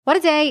What a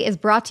Day is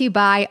brought to you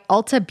by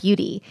Ulta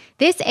Beauty.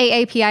 This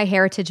AAPI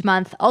Heritage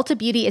Month, Ulta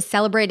Beauty is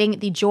celebrating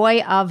the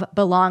joy of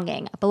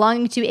belonging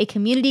to a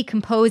community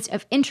composed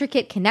of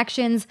intricate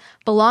connections,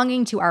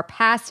 belonging to our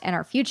past and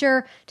our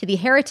future, to the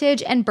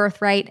heritage and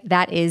birthright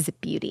that is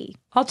beauty.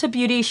 Ulta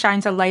Beauty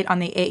shines a light on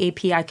the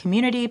AAPI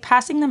community,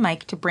 passing the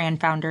mic to brand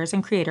founders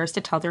and creators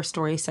to tell their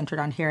stories centered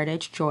on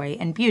heritage, joy,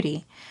 and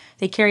beauty.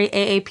 They carry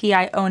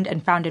AAPI-owned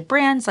and founded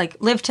brands like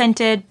Live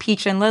Tinted,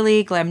 Peach and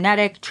Lily,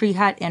 Glamnetic, Tree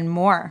Hut, and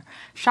more.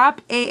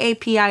 Shop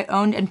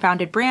AAPI-owned and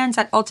founded brands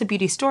at Ulta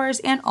Beauty stores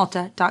and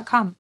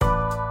Ulta.com.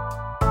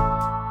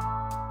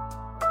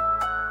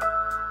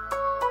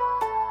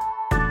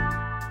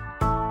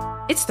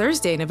 It's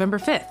Thursday, November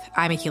 5th.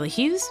 I'm Akila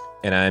Hughes.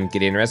 And I'm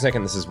Gideon Resnick,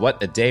 and this is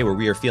What a Day, where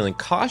we are feeling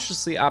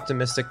cautiously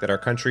optimistic that our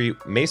country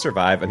may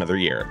survive another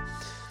year.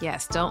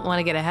 Yes, don't want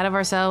to get ahead of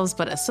ourselves,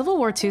 but a Civil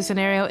War II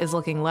scenario is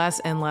looking less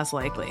and less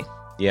likely.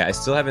 Yeah, I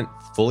still haven't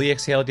fully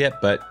exhaled yet,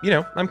 but,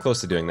 I'm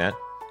close to doing that.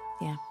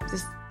 Yeah,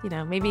 just,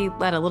 maybe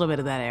let a little bit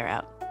of that air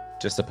out.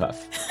 Just a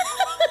puff.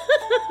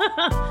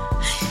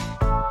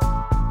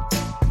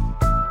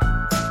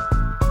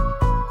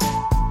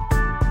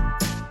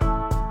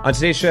 On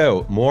today's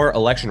show, more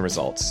election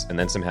results and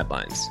then some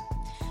headlines.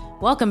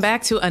 Welcome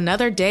back to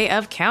another day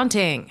of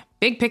counting.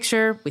 Big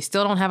picture, we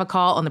still don't have a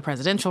call on the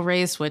presidential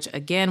race, which,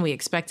 again, we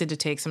expected to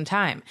take some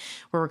time.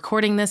 We're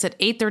recording this at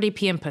 8:30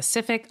 p.m.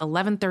 Pacific,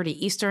 11:30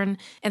 Eastern.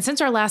 And since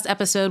our last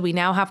episode, we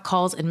now have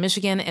calls in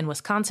Michigan and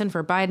Wisconsin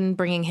for Biden,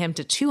 bringing him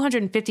to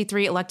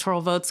 253 electoral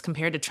votes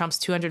compared to Trump's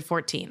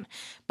 214.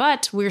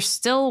 But we're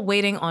still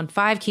waiting on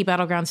 5 key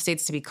battleground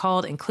states to be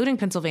called, including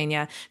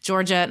Pennsylvania,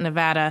 Georgia,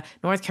 Nevada,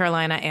 North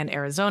Carolina, and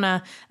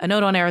Arizona. A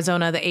note on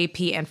Arizona, the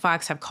AP and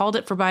Fox have called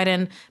it for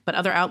Biden, but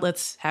other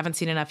outlets haven't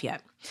seen enough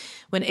yet.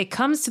 When it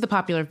comes to the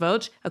popular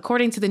vote,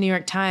 according to the New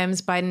York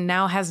Times, Biden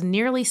now has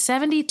nearly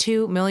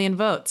 72 million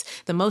votes,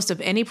 the most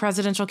of any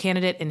presidential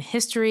candidate in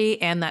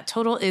history, and that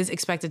total is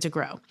expected to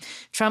grow.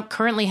 Trump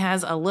currently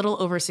has a little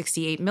over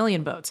 68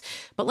 million votes.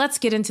 But let's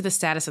get into the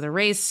status of the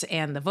race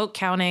and the vote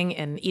counting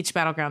in each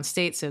battleground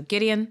state. So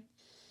Gideon,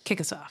 kick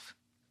us off.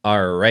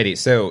 Alrighty,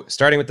 so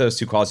starting with those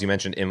 2 calls you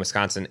mentioned in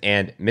Wisconsin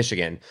and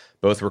Michigan,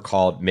 both were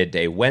called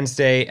midday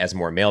Wednesday as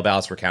more mail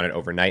ballots were counted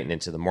overnight and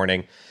into the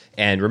morning.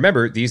 And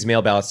remember, these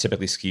mail ballots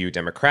typically skew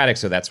Democratic,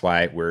 so that's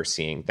why we're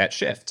seeing that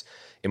shift.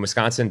 In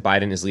Wisconsin,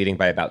 Biden is leading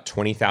by about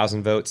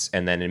 20,000 votes,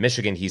 and then in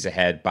Michigan, he's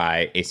ahead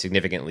by a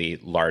significantly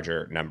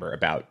larger number,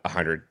 about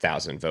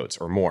 100,000 votes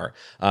or more.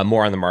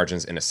 More on the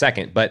margins in a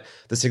second. But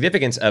the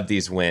significance of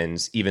these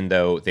wins, even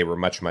though they were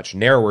much, much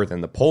narrower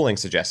than the polling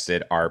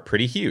suggested, are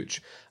pretty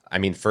huge. I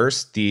mean,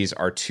 first, these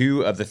are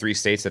 2 of the 3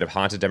 states that have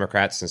haunted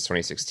Democrats since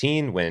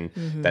 2016, when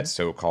that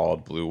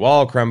so-called blue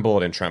wall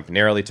crumbled and Trump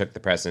narrowly took the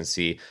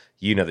presidency.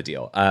 You know the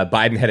deal.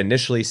 Biden had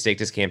initially staked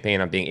his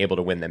campaign on being able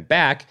to win them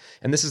back,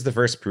 and this is the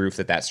first proof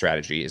that that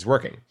strategy is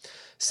working.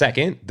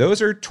 Second,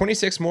 those are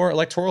 26 more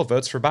electoral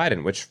votes for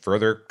Biden, which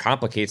further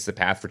complicates the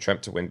path for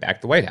Trump to win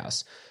back the White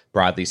House.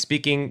 Broadly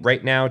speaking,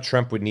 right now,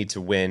 Trump would need to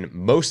win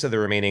most of the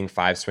remaining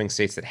 5 swing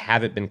states that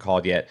haven't been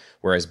called yet,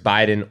 whereas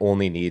Biden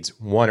only needs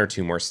 1 or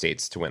 2 more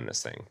states to win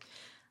this thing.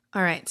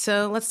 All right,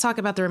 so let's talk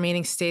about the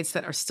remaining states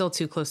that are still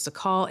too close to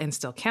call and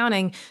still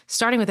counting,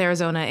 starting with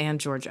Arizona and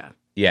Georgia.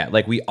 Yeah,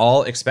 like we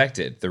all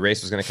expected, the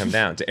race was going to come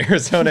down to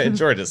Arizona and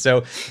Georgia.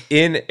 So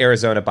in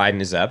Arizona,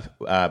 Biden is up,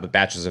 but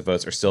batches of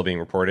votes are still being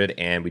reported,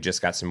 and we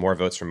just got some more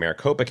votes from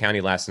Maricopa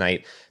County last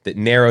night that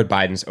narrowed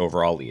Biden's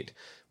overall lead.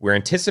 We're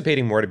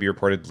anticipating more to be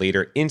reported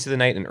later into the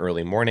night and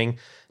early morning.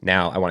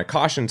 Now, I want to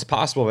caution, it's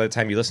possible by the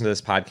time you listen to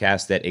this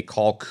podcast that a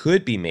call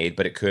could be made,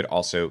 but it could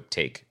also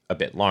take a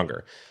bit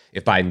longer.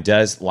 If Biden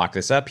does lock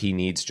this up, he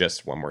needs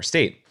just 1 more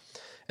state.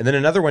 And then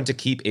another one to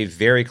keep a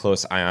very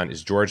close eye on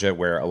is Georgia,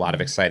 where a lot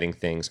of exciting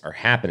things are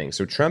happening.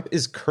 So Trump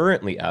is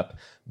currently up,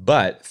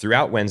 but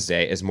throughout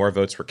Wednesday, as more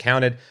votes were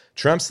counted,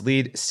 Trump's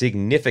lead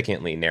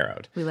significantly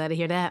narrowed. We glad to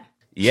hear that.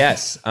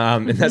 Yes,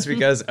 and that's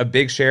because a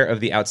big share of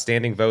the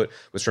outstanding vote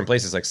was from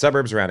places like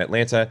suburbs around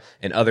Atlanta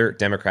and other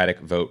Democratic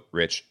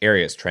vote-rich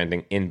areas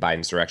trending in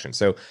Biden's direction.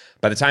 So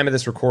by the time of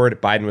this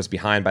record, Biden was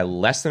behind by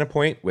less than a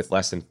point, with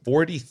less than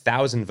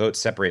 40,000 votes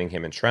separating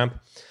him and Trump.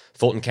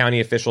 Fulton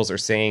County officials are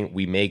saying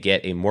we may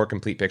get a more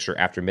complete picture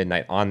after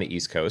midnight on the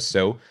East Coast.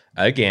 So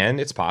again,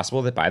 it's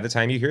possible that by the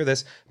time you hear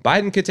this,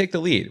 Biden could take the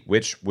lead,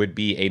 which would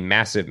be a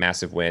massive,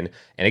 massive win.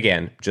 And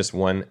again, just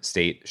 1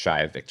 state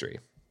shy of victory.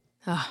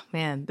 Oh,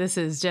 man, this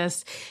is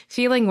just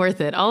feeling worth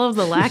it. All of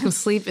the lack of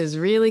sleep is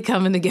really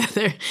coming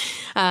together.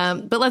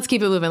 But let's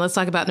keep it moving. Let's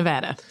talk about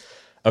Nevada.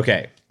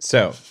 Okay,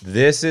 so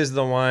this is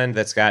the one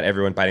that's got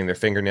everyone biting their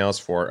fingernails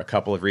for a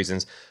couple of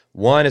reasons.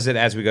 One is that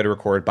as we go to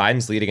record,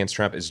 Biden's lead against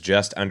Trump is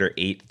just under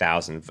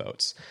 8,000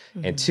 votes.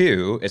 And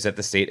 2 is that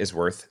the state is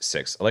worth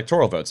 6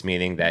 electoral votes,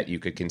 meaning that you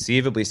could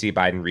conceivably see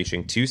Biden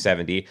reaching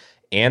 270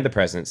 and the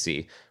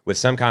presidency with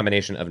some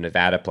combination of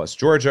Nevada plus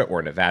Georgia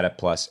or Nevada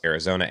plus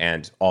Arizona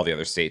and all the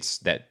other states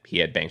that he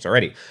had banked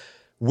already,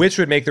 which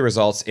would make the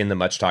results in the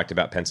much talked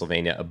about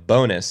Pennsylvania a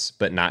bonus,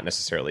 but not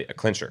necessarily a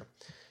clincher.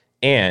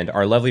 And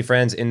our lovely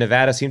friends in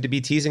Nevada seemed to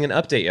be teasing an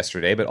update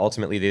yesterday, but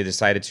ultimately they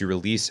decided to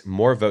release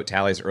more vote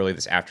tallies early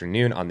this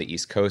afternoon on the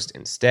East Coast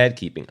instead,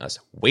 keeping us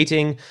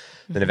waiting.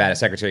 The Nevada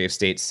Secretary of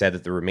State said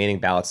that the remaining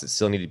ballots that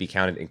still need to be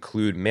counted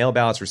include mail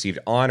ballots received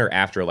on or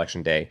after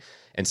Election Day,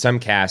 and some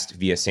cast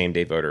via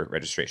same-day voter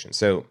registration.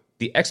 So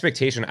the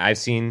expectation I've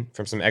seen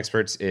from some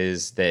experts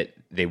is that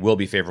they will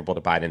be favorable to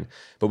Biden,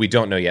 but we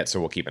don't know yet, so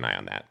we'll keep an eye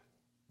on that.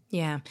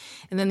 Yeah.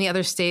 And then the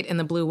other state in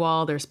the blue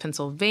wall, there's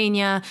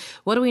Pennsylvania.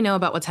 What do we know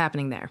about what's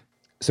happening there?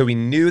 So we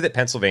knew that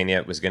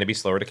Pennsylvania was going to be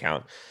slower to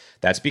count.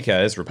 That's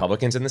because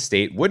Republicans in the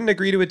state wouldn't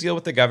agree to a deal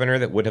with the governor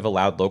that would have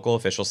allowed local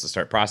officials to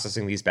start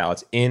processing these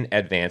ballots in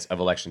advance of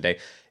Election Day.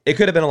 It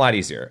could have been a lot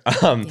easier.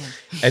 And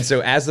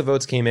so as the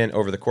votes came in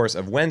over the course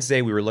of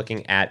Wednesday, we were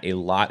looking at a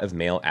lot of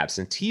mail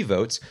absentee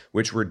votes,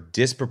 which were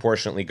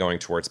disproportionately going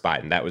towards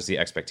Biden. That was the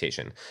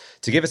expectation.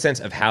 To give a sense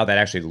of how that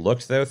actually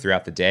looked, though,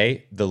 throughout the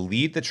day, the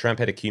lead that Trump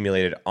had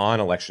accumulated on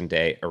Election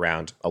Day,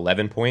 around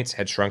 11 points,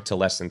 had shrunk to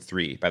less than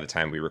 3 by the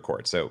time we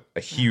record. So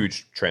a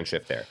huge trend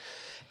shift there.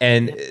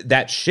 And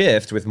that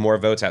shift, with more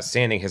votes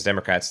outstanding, has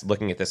Democrats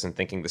looking at this and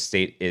thinking the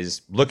state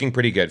is looking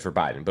pretty good for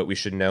Biden, but we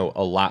should know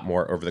a lot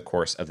more over the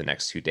course of the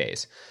next 2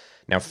 days.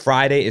 Now,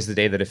 Friday is the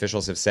day that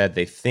officials have said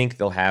they think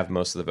they'll have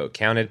most of the vote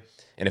counted.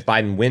 And if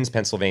Biden wins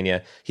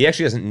Pennsylvania, he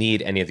actually doesn't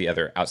need any of the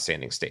other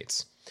outstanding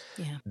states.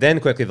 Yeah. Then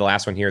quickly, the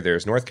last one here,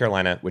 there's North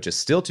Carolina, which is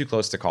still too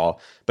close to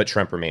call, but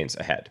Trump remains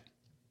ahead.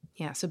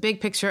 Yeah, so big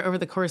picture over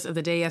the course of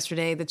the day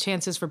yesterday, the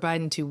chances for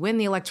Biden to win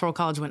the Electoral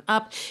College went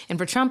up, and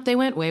for Trump, they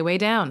went way, way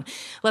down.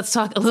 Let's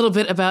talk a little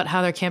bit about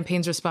how their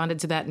campaigns responded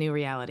to that new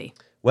reality.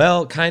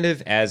 Well, kind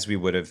of as we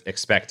would have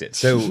expected.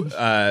 So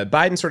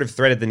Biden sort of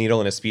threaded the needle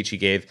in a speech he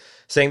gave,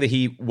 saying that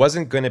he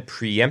wasn't going to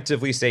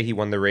preemptively say he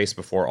won the race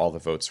before all the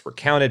votes were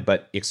counted,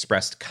 but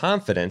expressed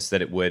confidence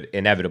that it would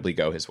inevitably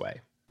go his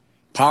way.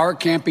 Power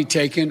can't be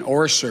taken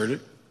or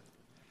asserted.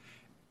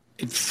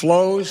 It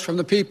flows from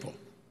the people.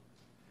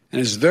 And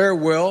it's their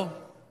will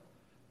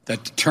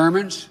that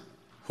determines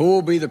who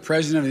will be the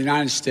president of the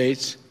United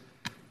States,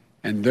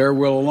 and their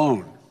will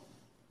alone.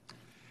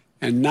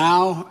 And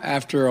now,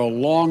 after a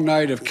long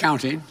night of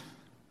counting,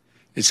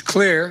 it's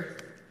clear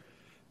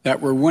that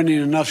we're winning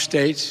enough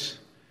states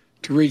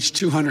to reach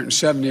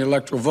 270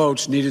 electoral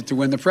votes needed to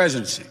win the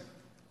presidency.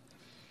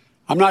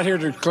 I'm not here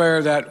to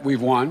declare that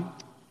we've won,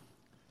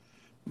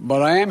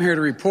 but I am here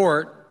to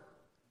report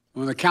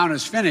when the count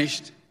is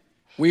finished,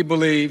 we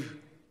believe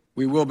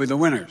we will be the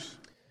winners.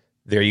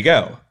 There you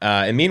go.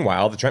 And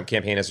meanwhile, the Trump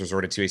campaign has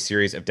resorted to a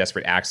series of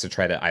desperate acts to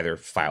try to either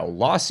file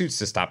lawsuits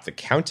to stop the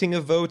counting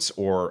of votes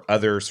or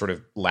other sort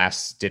of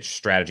last-ditch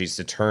strategies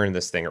to turn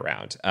this thing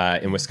around.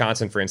 In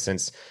Wisconsin, for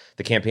instance,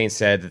 the campaign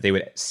said that they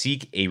would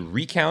seek a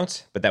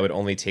recount, but that would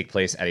only take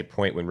place at a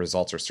point when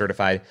results are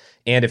certified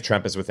and if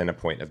Trump is within a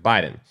point of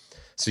Biden.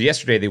 So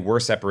yesterday, they were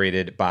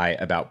separated by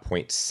about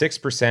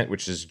 0.6%,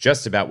 which is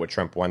just about what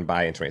Trump won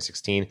by in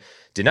 2016.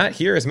 Did not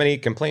hear as many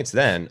complaints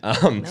then.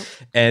 Nope.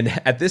 And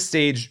at this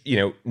stage,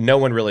 no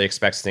one really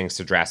expects things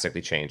to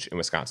drastically change in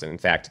Wisconsin. In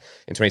fact,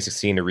 in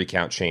 2016, a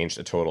recount changed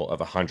a total of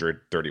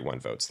 131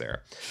 votes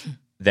there.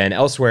 Then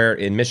elsewhere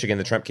in Michigan,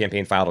 the Trump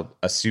campaign filed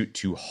a suit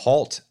to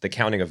halt the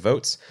counting of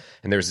votes.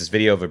 And there was this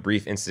video of a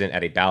brief incident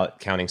at a ballot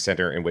counting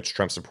center in which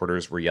Trump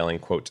supporters were yelling,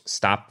 quote,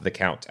 "Stop the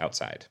count"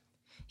 outside.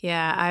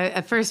 Yeah,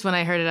 at first when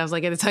I heard it, I was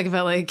like, are they talking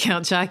about like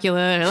Count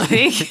Chocula or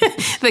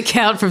like the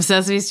Count from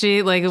Sesame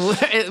Street? Like,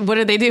 what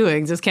are they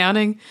doing? Just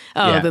counting?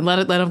 Oh, yeah. Then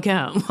let them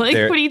count. Like,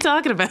 what are you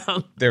talking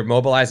about? They're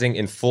mobilizing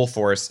in full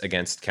force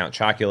against Count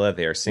Chocula.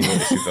 They are single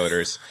issue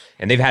voters,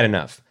 and they've had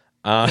enough.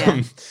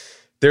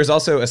 There's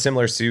also a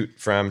similar suit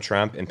from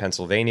Trump in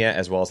Pennsylvania,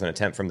 as well as an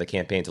attempt from the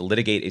campaign to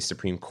litigate a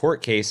Supreme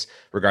Court case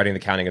regarding the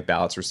counting of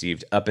ballots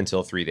received up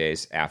until 3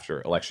 days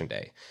after Election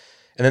Day.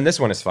 And then this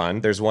one is fun.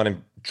 There's one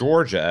in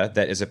Georgia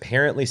that is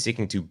apparently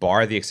seeking to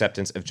bar the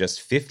acceptance of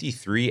just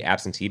 53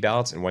 absentee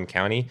ballots in one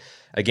county.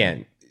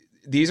 Again,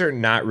 these are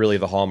not really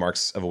the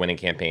hallmarks of a winning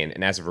campaign.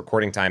 And as of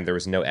recording time, there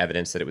was no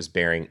evidence that it was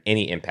bearing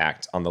any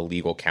impact on the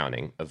legal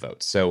counting of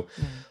votes. So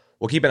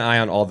we'll keep an eye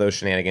on all those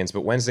shenanigans.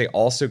 But Wednesday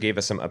also gave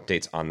us some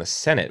updates on the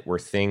Senate, where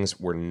things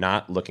were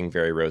not looking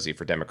very rosy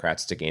for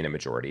Democrats to gain a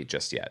majority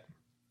just yet.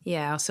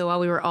 Yeah, so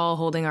while we were all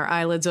holding our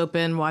eyelids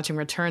open, watching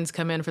returns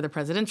come in for the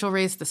presidential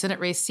race, the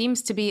Senate race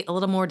seems to be a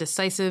little more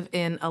decisive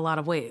in a lot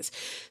of ways.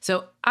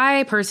 So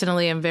I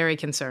personally am very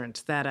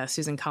concerned that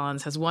Susan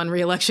Collins has won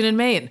re-election in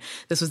Maine.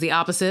 This was the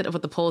opposite of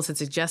what the polls had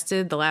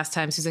suggested. The last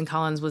time Susan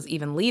Collins was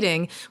even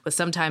leading was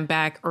sometime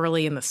back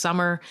early in the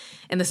summer.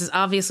 And this is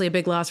obviously a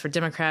big loss for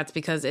Democrats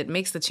because it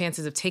makes the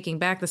chances of taking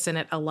back the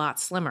Senate a lot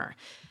slimmer.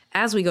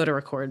 As we go to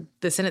record,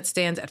 the Senate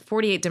stands at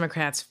 48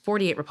 Democrats,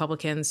 48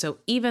 Republicans. So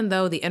even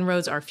though the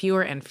inroads are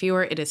fewer and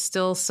fewer, it is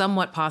still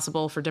somewhat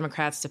possible for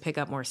Democrats to pick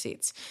up more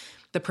seats.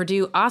 The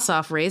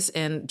Perdue-Ossoff race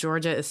in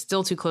Georgia is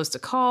still too close to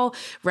call,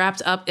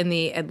 wrapped up in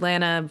the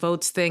Atlanta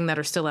votes thing that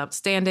are still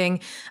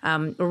outstanding.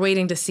 We're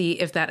waiting to see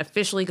if that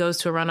officially goes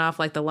to a runoff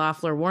like the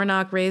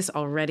Loeffler-Warnock race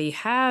already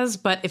has.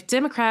 But if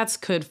Democrats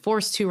could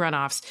force 2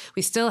 runoffs,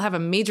 we still have a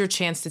major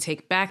chance to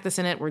take back the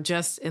Senate. We're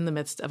just in the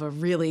midst of a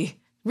really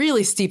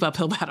really steep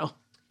uphill battle.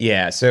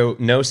 Yeah, so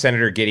no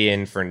Senator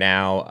Gideon for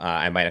now.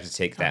 I might have to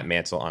take that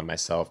mantle on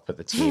myself, put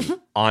the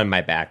team on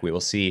my back. We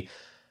will see.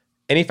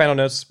 Any final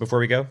notes before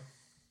we go?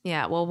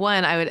 Yeah, well,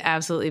 one, I would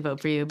absolutely vote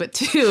for you. But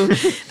two,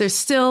 there's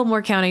still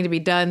more counting to be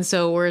done.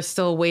 So we're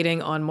still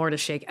waiting on more to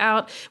shake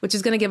out, which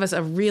is going to give us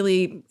a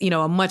really,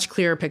 a much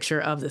clearer picture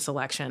of this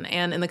election.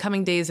 And in the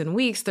coming days and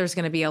weeks, there's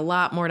going to be a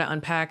lot more to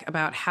unpack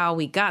about how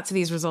we got to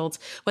these results,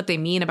 what they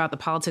mean about the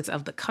politics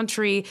of the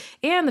country,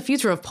 and the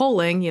future of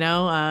polling.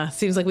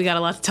 Seems like we got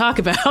a lot to talk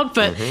about.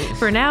 But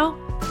for now,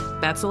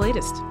 that's the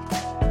latest.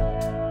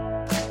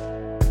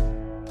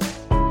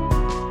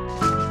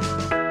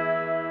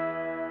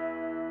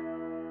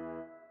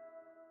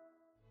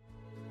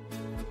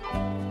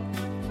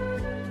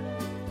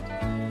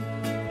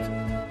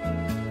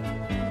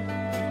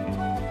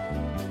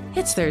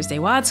 It's Thursday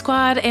WAD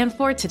Squad, and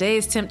for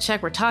today's Temp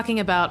Check, we're talking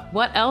about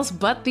what else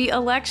but the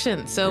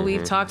election. So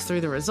we've talked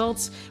through the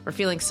results. We're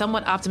feeling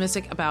somewhat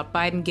optimistic about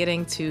Biden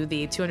getting to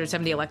the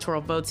 270 electoral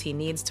votes he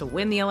needs to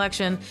win the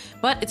election,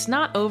 but it's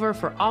not over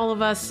for all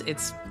of us.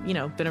 It's,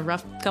 been a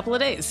rough couple of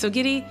days. So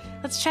Giddy,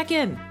 let's check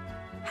in.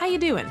 How you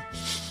doing?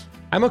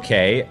 I'm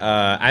okay.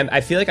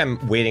 I feel like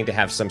I'm waiting to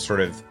have some sort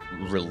of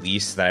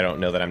release that I don't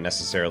know that I'm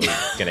necessarily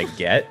going to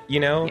get,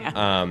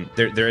 Yeah.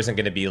 There isn't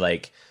going to be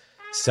like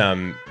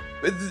some...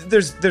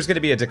 There's going to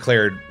be a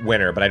declared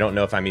winner, but I don't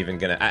know if I'm even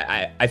going to...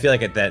 I feel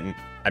like at that,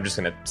 I'm just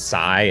going to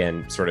sigh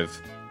and sort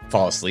of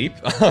fall asleep.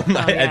 I feel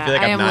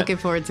like I'm looking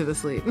forward to the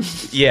sleep.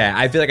 Yeah,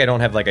 I feel like I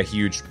don't have like a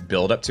huge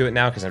build up to it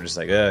now because I'm just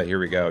like, here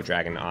we go,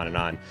 dragging on and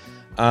on.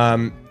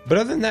 But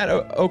other than that,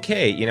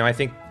 okay. I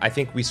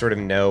think we sort of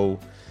know,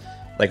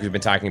 like we've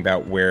been talking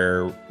about,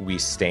 where we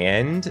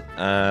stand.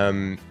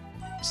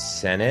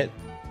 Senate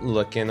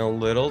looking a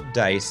little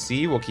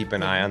dicey. We'll keep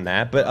an eye on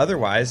that. But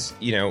otherwise,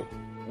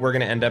 we're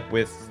going to end up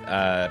with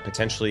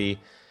potentially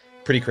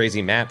pretty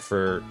crazy map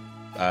for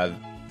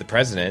the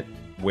president,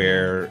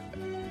 where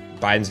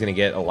Biden's going to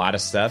get a lot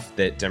of stuff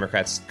that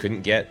Democrats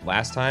couldn't get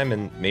last time,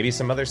 and maybe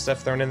some other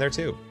stuff thrown in there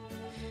too.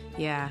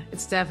 Yeah,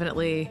 it's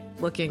definitely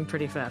looking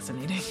pretty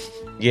fascinating.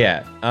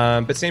 Yeah,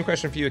 but same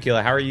question for you,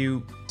 Akilah. How are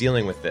you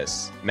dealing with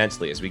this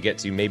mentally as we get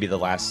to maybe the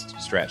last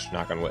stretch,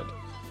 knock on wood?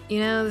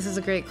 This is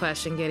a great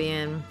question,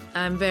 Gideon.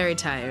 I'm very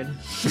tired. I'm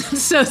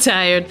so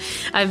tired.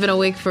 I've been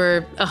awake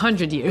for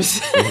 100 years.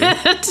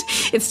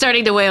 It's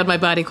starting to weigh on my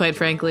body, quite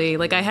frankly.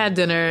 Like, I had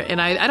dinner, and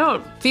I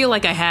don't feel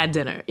like I had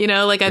dinner.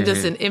 Like I'm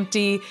just an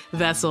empty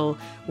vessel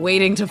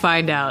waiting to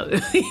find out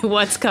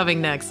what's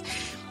coming next.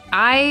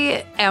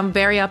 I am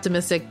very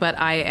optimistic, but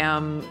I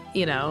am,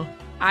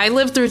 I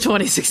lived through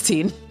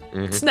 2016.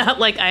 It's not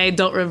like I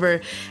don't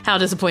remember how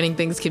disappointing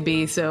things can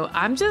be. So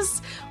I'm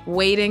just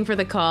waiting for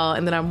the call,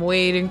 and then I'm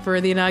waiting for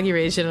the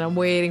inauguration, and I'm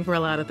waiting for a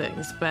lot of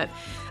things. But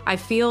I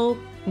feel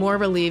more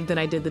relieved than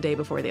I did the day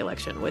before the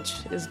election, which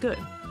is good.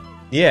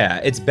 Yeah,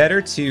 it's better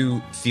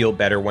to feel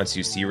better once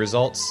you see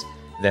results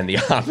than the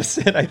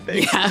opposite, I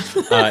think. Yeah.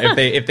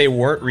 If they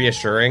weren't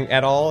reassuring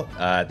at all,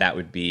 that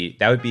would be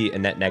a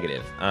net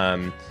negative.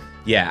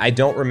 I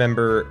don't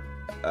remember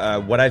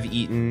what I've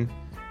eaten,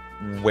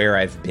 where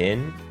I've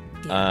been.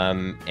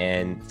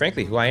 And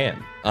frankly, who I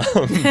am.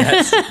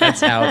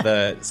 That's how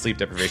the sleep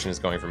deprivation is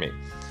going for me.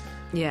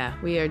 Yeah,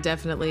 we are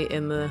definitely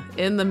in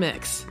the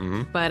mix.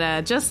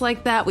 But just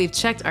like that, we've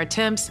checked our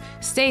temps.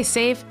 Stay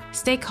safe,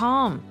 stay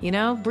calm,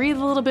 breathe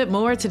a little bit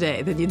more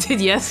today than you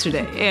did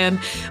yesterday. And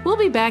we'll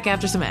be back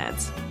after some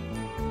ads.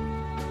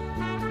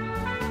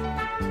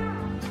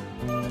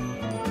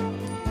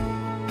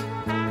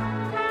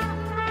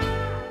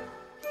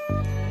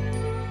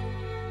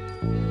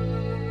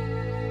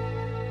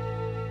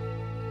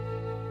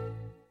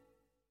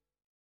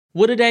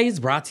 What A Day is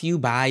brought to you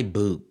by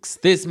Books.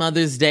 This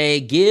Mother's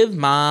Day, give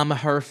mom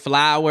her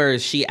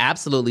flowers. She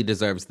absolutely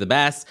deserves the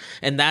best,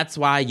 and that's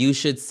why you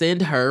should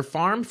send her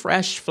farm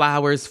fresh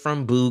flowers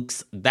from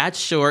Books. That's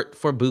short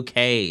for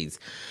bouquets.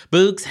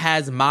 Books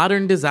has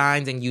modern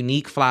designs and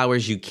unique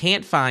flowers you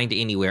can't find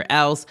anywhere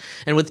else,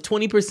 and with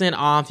 20%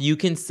 off, you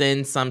can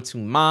send some to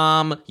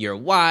mom, your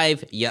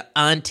wife, your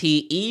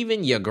auntie,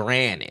 even your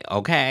granny,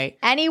 okay?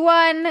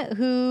 Anyone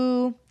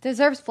who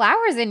deserves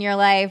flowers in your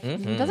life.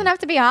 It doesn't have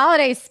to be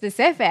holiday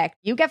specific.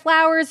 You get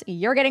flowers,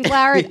 you're getting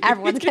flowers,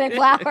 everyone's getting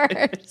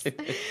flowers.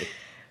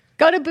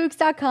 Go to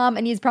Books.com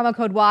and use promo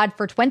code WAD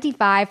for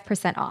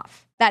 25%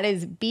 off. That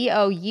is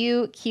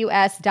BOUQS.com,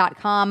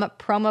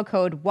 promo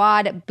code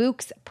WAD,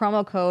 Books,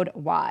 promo code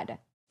WAD.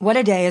 What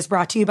A Day is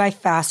brought to you by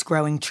Fast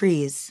Growing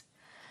Trees.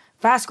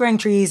 Fast Growing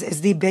Trees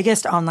is the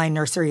biggest online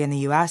nursery in the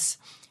U.S.,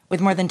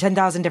 with more than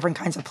 10,000 different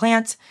kinds of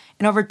plants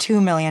and over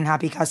 2 million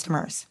happy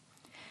customers.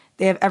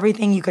 They have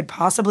everything you could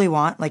possibly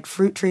want, like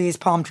fruit trees,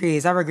 palm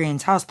trees,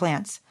 evergreens,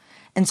 houseplants,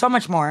 and so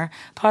much more.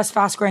 Plus,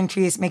 Fast Growing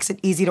Trees makes it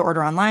easy to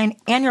order online,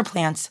 and your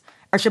plants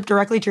are shipped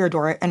directly to your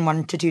door in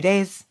 1 to 2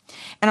 days.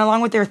 And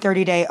along with their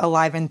 30-day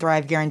Alive and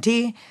Thrive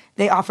guarantee,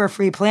 they offer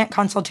free plant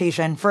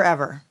consultation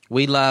forever.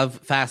 We love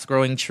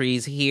fast-growing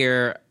trees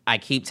here. I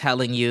keep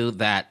telling you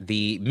that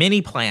the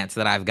mini plants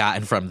that I've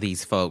gotten from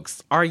these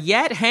folks are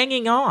yet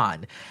hanging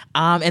on.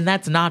 And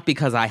that's not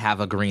because I have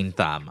a green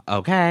thumb,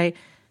 okay?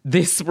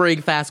 This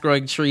spring, Fast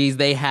Growing Trees,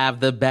 they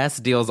have the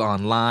best deals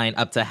online,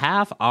 up to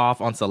half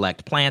off on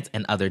select plants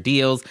and other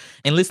deals.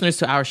 And listeners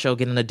to our show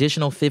get an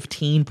additional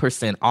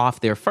 15% off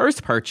their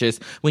first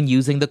purchase when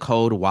using the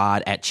code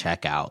WAD at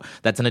checkout.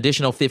 That's an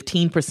additional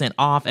 15%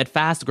 off at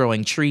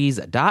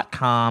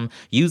fastgrowingtrees.com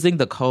using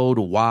the code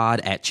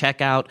WAD at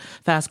checkout.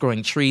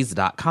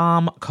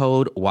 Fastgrowingtrees.com,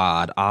 code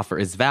WAD. Offer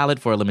is valid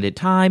for a limited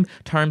time.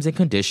 Terms and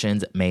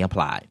conditions may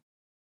apply.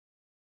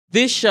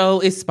 This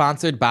show is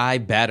sponsored by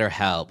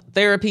BetterHelp.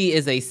 Therapy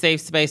is a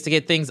safe space to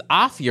get things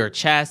off your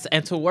chest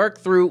and to work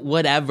through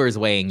whatever's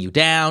weighing you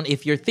down.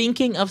 If you're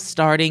thinking of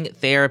starting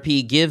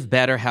therapy, give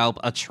BetterHelp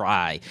a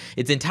try.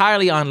 It's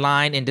entirely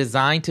online and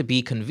designed to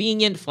be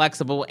convenient,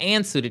 flexible,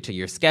 and suited to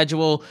your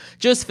schedule.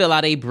 Just fill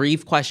out a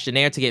brief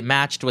questionnaire to get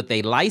matched with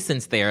a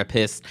licensed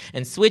therapist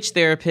and switch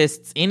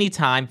therapists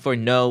anytime for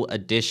no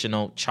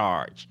additional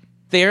charge.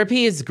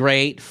 Therapy is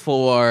great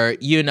for,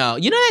 you know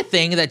that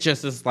thing that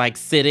just is like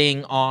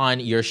sitting on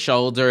your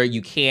shoulder,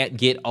 you can't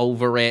get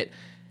over it,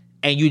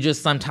 and you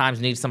just sometimes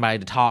need somebody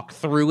to talk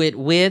through it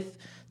with?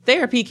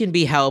 Therapy can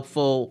be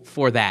helpful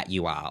for that,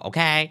 you all,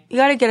 okay? You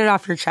got to get it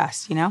off your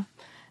chest, And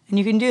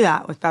you can do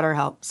that with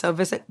BetterHelp. So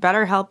visit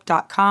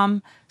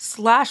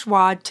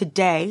betterhelp.com/WAD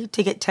today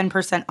to get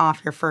 10%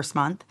 off your first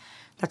month.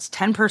 That's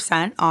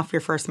 10% off your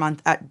first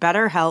month at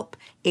BetterHelp,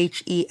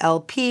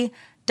 HELP.com/WAD.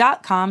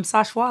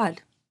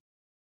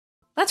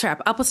 Let's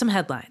wrap up with some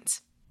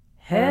headlines.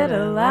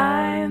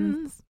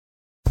 Headlines.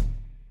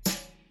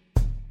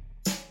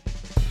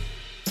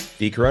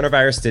 The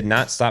coronavirus did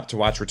not stop to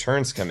watch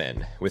returns come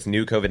in, with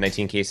new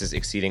COVID-19 cases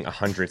exceeding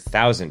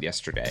 100,000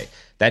 yesterday.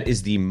 That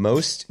is the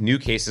most new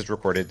cases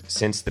recorded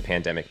since the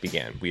pandemic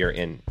began. We are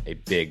in a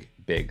big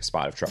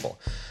spot of trouble.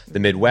 The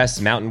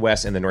Midwest, Mountain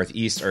West, and the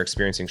Northeast are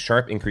experiencing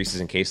sharp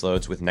increases in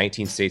caseloads, with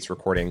 19 states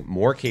recording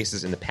more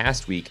cases in the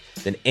past week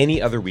than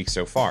any other week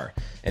so far,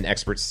 and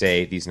experts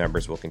say these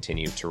numbers will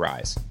continue to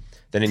rise.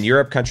 Then in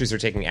Europe, countries are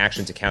taking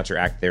action to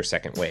counteract their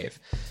second wave.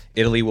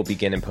 Italy will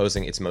begin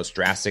imposing its most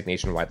drastic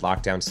nationwide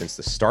lockdown since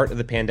the start of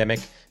the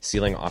pandemic,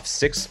 sealing off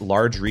 6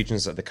 large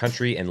regions of the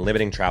country and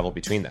limiting travel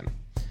between them.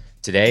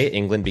 Today,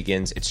 England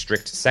begins its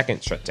strict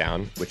second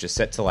shutdown, which is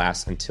set to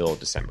last until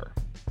December.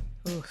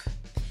 Oof.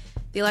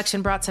 The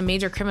election brought some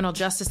major criminal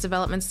justice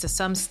developments to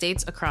some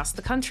states across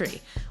the country.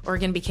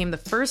 Oregon became the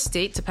first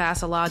state to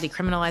pass a law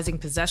decriminalizing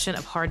possession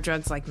of hard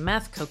drugs like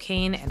meth,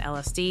 cocaine, and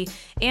LSD,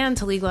 and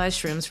to legalize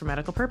shrooms for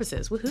medical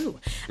purposes. Woohoo!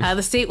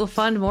 The state will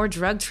fund more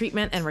drug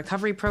treatment and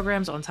recovery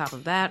programs on top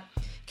of that.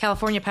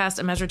 California passed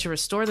a measure to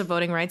restore the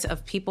voting rights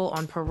of people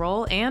on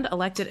parole and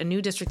elected a new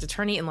district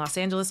attorney in Los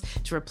Angeles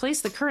to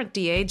replace the current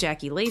DA,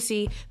 Jackie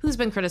Lacey, who's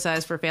been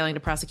criticized for failing to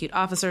prosecute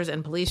officers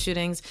in police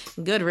shootings.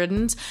 Good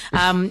riddance.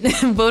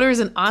 Voters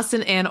in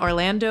Austin and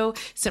Orlando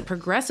sent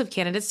progressive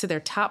candidates to their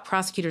top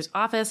prosecutor's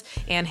office,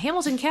 and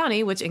Hamilton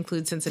County, which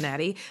includes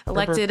Cincinnati,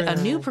 elected a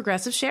new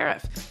progressive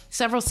sheriff.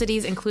 Several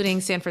cities,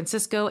 including San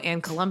Francisco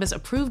and Columbus,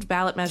 approved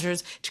ballot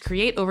measures to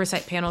create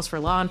oversight panels for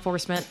law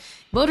enforcement.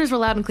 Voters were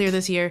loud and clear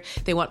this year.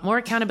 They want more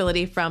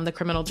accountability from the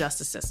criminal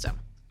justice system.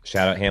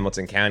 Shout out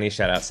Hamilton County.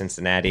 Shout out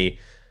Cincinnati.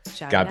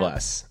 God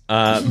bless.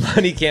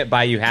 Money can't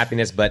buy you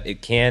happiness, but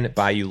it can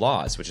buy you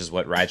laws, which is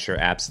what rideshare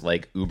apps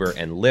like Uber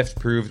and Lyft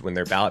proved when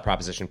their ballot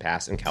proposition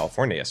passed in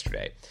California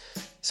yesterday.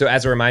 So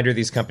as a reminder,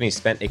 these companies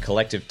spent a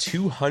collective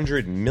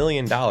 $200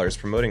 million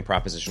promoting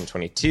Proposition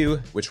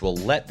 22, which will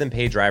let them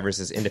pay drivers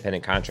as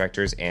independent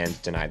contractors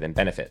and deny them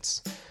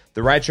benefits. The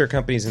rideshare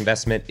company's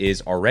investment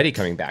is already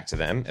coming back to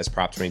them, as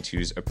Prop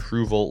 22's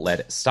approval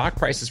led stock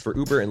prices for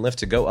Uber and Lyft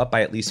to go up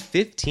by at least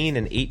 15%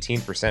 and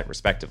 18%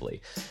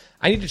 respectively.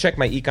 I need to check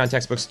my econ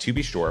textbooks to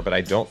be sure, but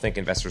I don't think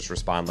investors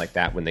respond like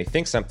that when they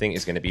think something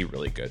is going to be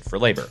really good for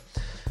labor.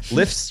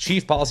 Lyft's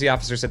chief policy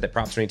officer said that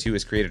Prop 22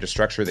 has created a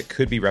structure that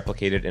could be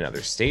replicated in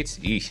other states.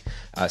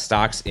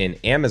 Stocks in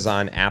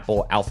Amazon,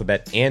 Apple,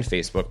 Alphabet, and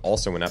Facebook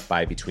also went up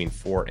by between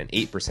 4% and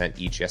 8%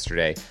 each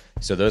yesterday.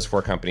 So those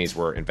 4 companies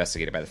were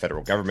investigated by the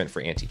federal government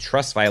for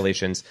antitrust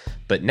violations.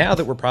 But now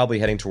that we're probably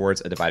heading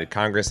towards a divided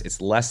Congress, it's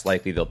less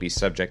likely they'll be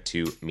subject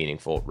to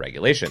meaningful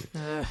regulation,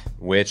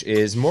 which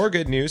is more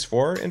good news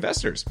for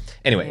investors.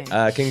 Anyway,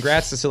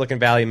 congrats to Silicon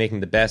Valley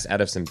making the best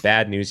out of some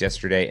bad news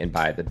yesterday. And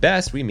by the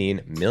best, we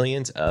mean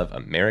millions of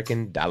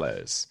American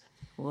dollars.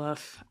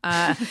 Woof.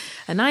 A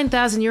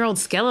 9,000-year-old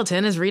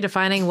skeleton is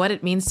redefining what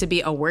it means to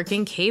be a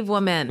working cave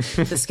woman.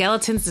 The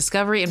skeleton's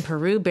discovery in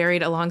Peru,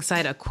 buried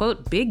alongside a,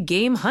 quote, big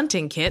game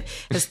hunting kit,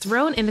 has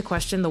thrown into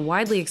question the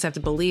widely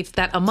accepted belief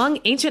that among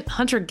ancient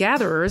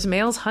hunter-gatherers,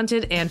 males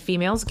hunted and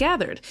females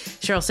gathered.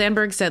 Sheryl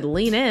Sandberg said,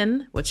 lean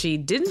in. What she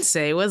didn't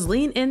say was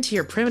lean into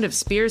your primitive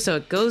spear so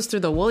it goes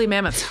through the woolly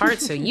mammoth's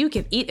heart so you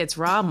can eat its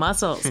raw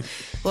muscles.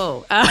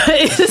 Whoa.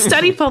 In a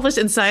study published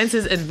in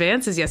Science's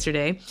Advances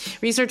yesterday,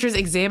 researchers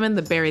examined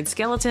the buried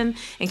skeleton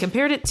and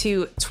compared it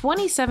to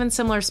 27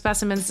 similar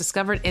specimens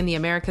discovered in the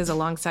Americas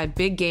alongside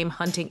big game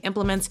hunting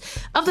implements.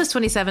 Of those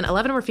 27,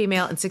 11 were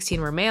female and 16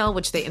 were male,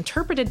 which they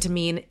interpreted to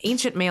mean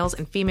ancient males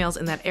and females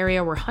in that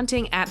area were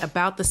hunting at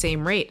about the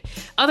same rate.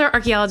 Other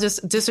archaeologists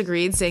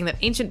disagreed, saying that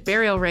ancient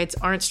burial rites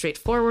aren't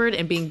straightforward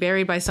and being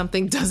buried by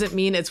something doesn't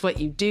mean it's what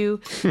you do.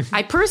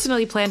 I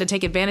personally plan to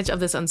take advantage of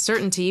this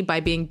uncertainty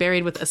by being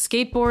buried with a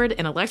skateboard,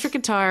 an electric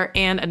guitar,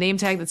 and a name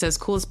tag that says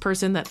coolest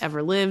person that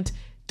ever lived.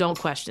 Don't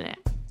question it.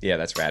 Yeah,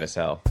 that's rad as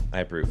hell. I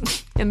approve.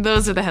 And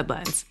those are the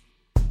headlines.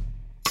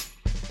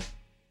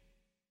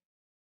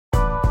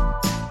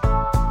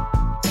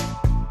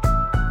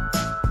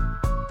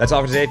 That's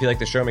all for today. If you like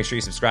the show, make sure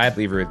you subscribe,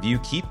 leave a review,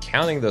 keep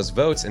counting those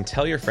votes, and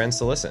tell your friends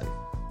to listen.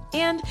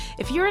 And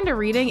if you're into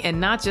reading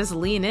and not just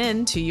lean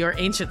in to Your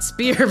Ancient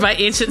Spear by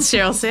ancient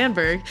Sheryl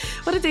Sandberg,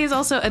 What a Day is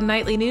also a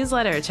nightly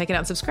newsletter. Check it out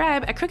and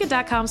subscribe at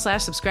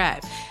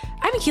crooked.com/subscribe.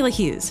 I'm Akilah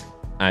Hughes.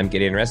 I'm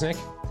Gideon Resnick.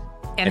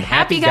 And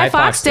happy Guy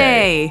Fawkes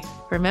Day.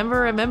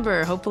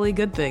 Remember, hopefully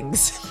good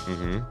things.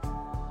 Mm-hmm.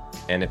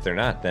 And if they're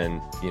not,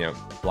 then,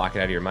 block it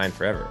out of your mind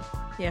forever.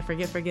 Yeah,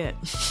 forget.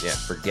 Yeah,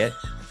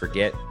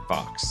 forget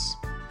Fox.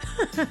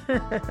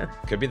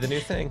 Could be the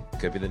new thing.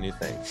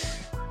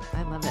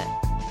 I love it.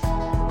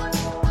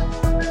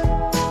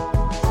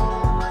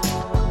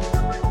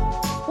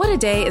 What a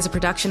Day is a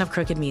production of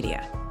Crooked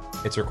Media.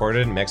 It's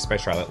recorded and mixed by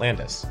Charlotte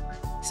Landis.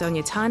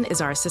 Sonia Tun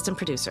is our assistant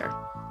producer.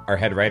 Our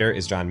head writer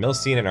is John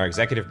Milstein, and our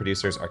executive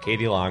producers are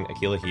Katie Long,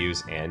 Akilah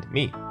Hughes, and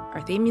me.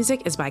 Our theme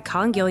music is by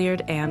Colin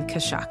Gilliard and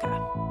Kashaka.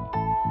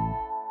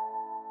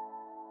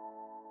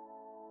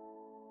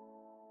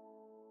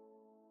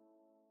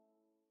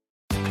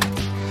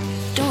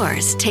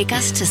 Doors take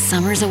us to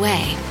summers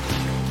away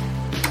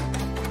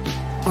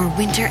or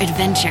winter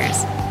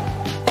adventures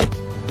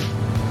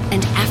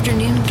and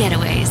afternoon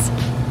getaways.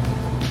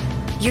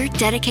 Your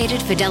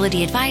dedicated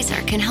Fidelity advisor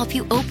can help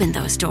you open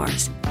those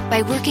doors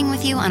by working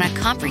with you on a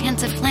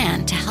comprehensive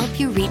plan to help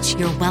you reach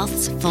your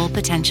wealth's full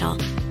potential.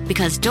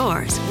 Because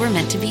doors were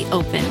meant to be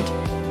opened.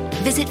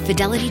 Visit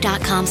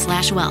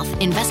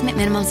fidelity.com/wealth. Investment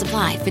minimum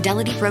supply.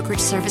 Fidelity Brokerage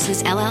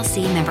Services,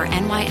 LLC, member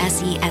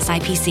NYSE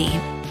SIPC.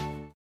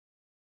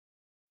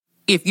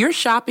 If you're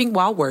shopping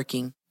while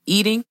working,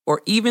 eating,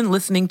 or even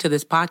listening to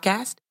this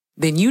podcast,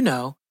 then you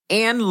know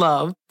and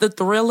love the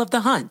thrill of the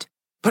hunt.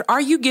 But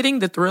are you getting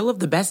the thrill of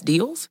the best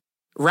deals?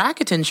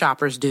 Rakuten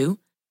shoppers do.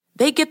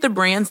 They get the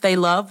brands they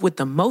love with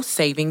the most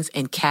savings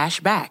and cash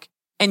back.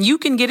 And you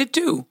can get it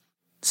too.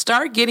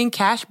 Start getting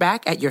cash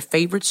back at your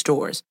favorite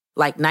stores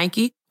like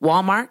Nike,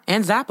 Walmart,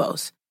 and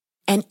Zappos.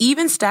 And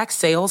even stack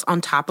sales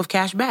on top of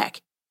cash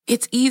back.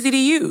 It's easy to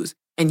use,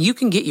 and you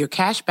can get your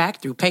cash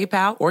back through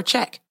PayPal or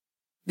check.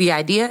 The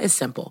idea is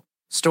simple.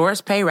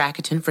 Stores pay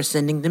Rakuten for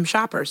sending them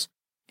shoppers,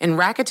 and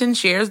Rakuten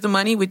shares the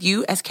money with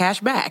you as cash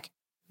back.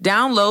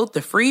 Download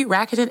the free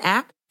Rakuten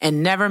app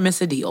and never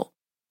miss a deal.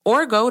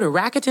 Or go to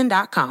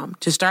Rakuten.com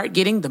to start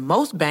getting the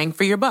most bang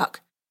for your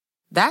buck.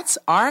 That's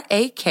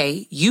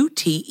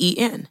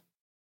RAKUTEN.